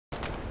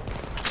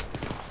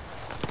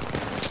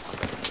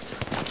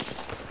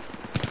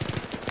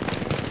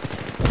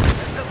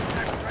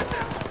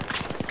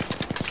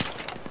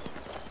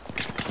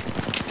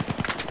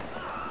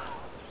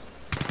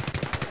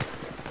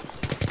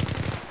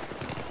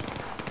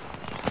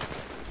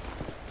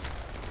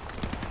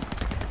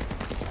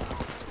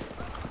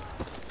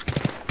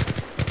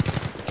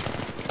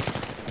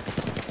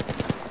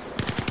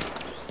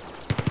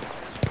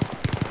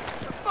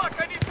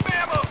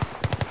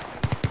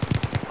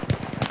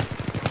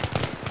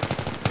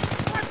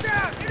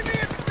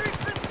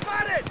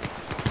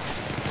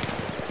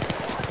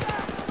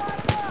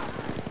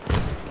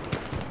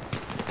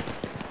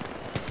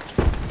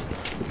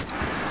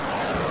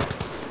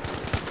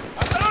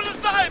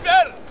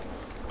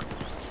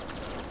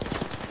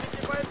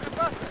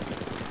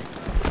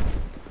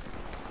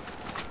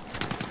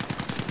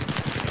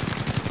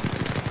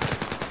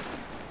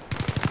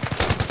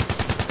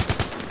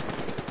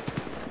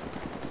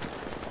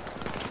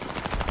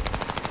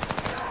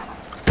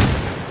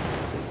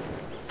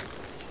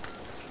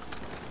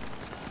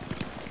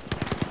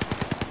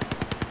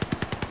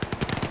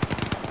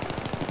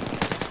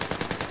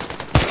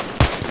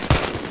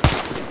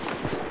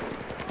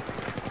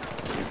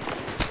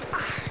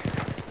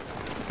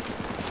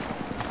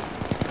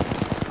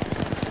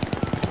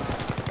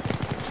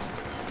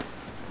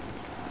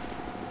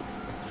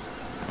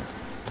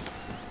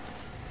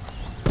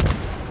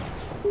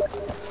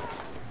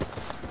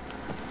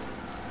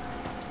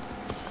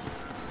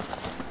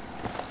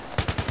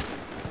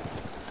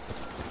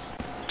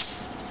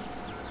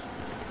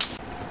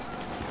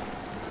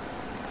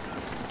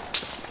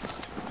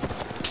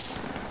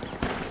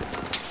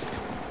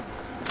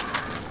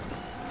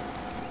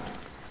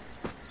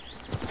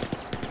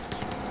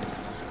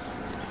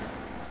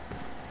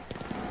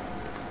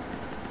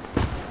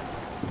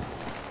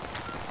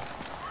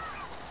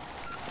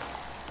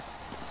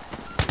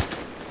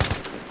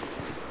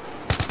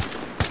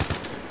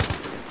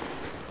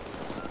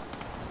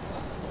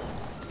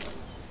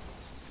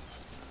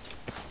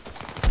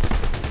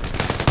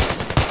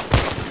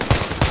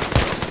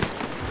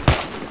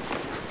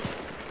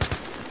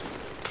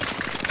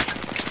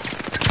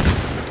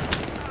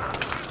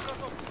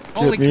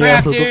Holy me crap,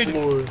 out of dude! the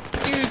floor. Dude,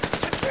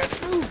 I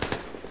can't move.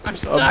 I'm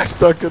stuck. I'm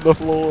stuck in the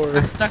floor.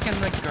 I'm stuck in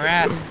the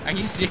grass. Are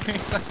you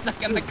serious? I'm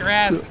stuck in the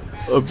grass.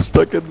 I'm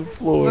stuck in the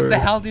floor. What the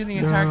hell, dude? The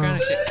entire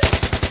ground is shit.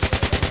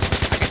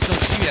 I can still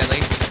shoot at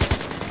least.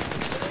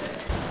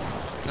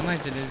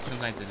 Sometimes it is,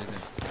 sometimes it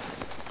isn't.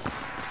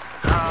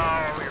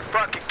 Oh, you're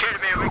fucking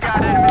kidding me. We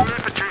got enemy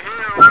infantry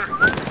here.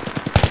 Over.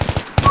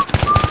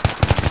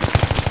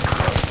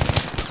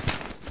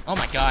 Oh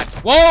my god.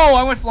 Whoa,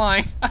 I went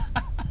flying.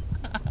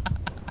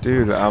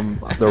 Dude, the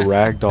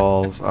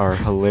ragdolls are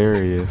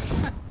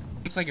hilarious.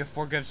 Looks like your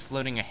foregrip's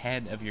floating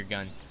ahead of your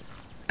gun.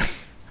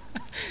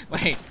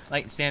 Wait,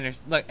 like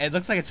Sanders, look, it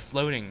looks like it's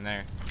floating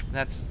there.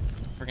 That's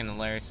freaking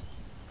hilarious.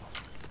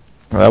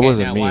 Well, that Okay,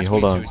 wasn't now me. watch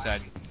Hold on.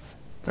 Suicide.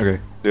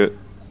 Okay, do it.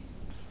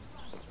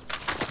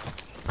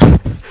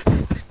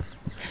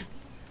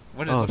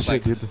 What does it Oh look shit,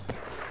 like? dude.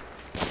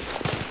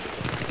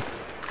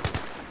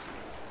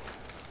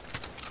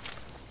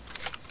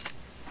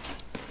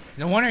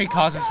 No wonder he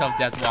calls himself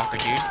Deathwalker,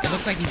 dude. It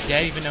looks like he's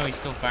dead even though he's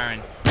still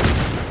firing.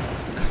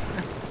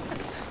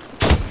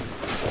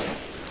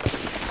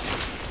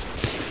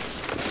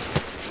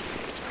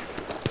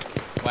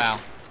 Wow.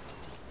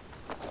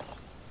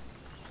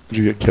 Did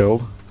you get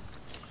killed?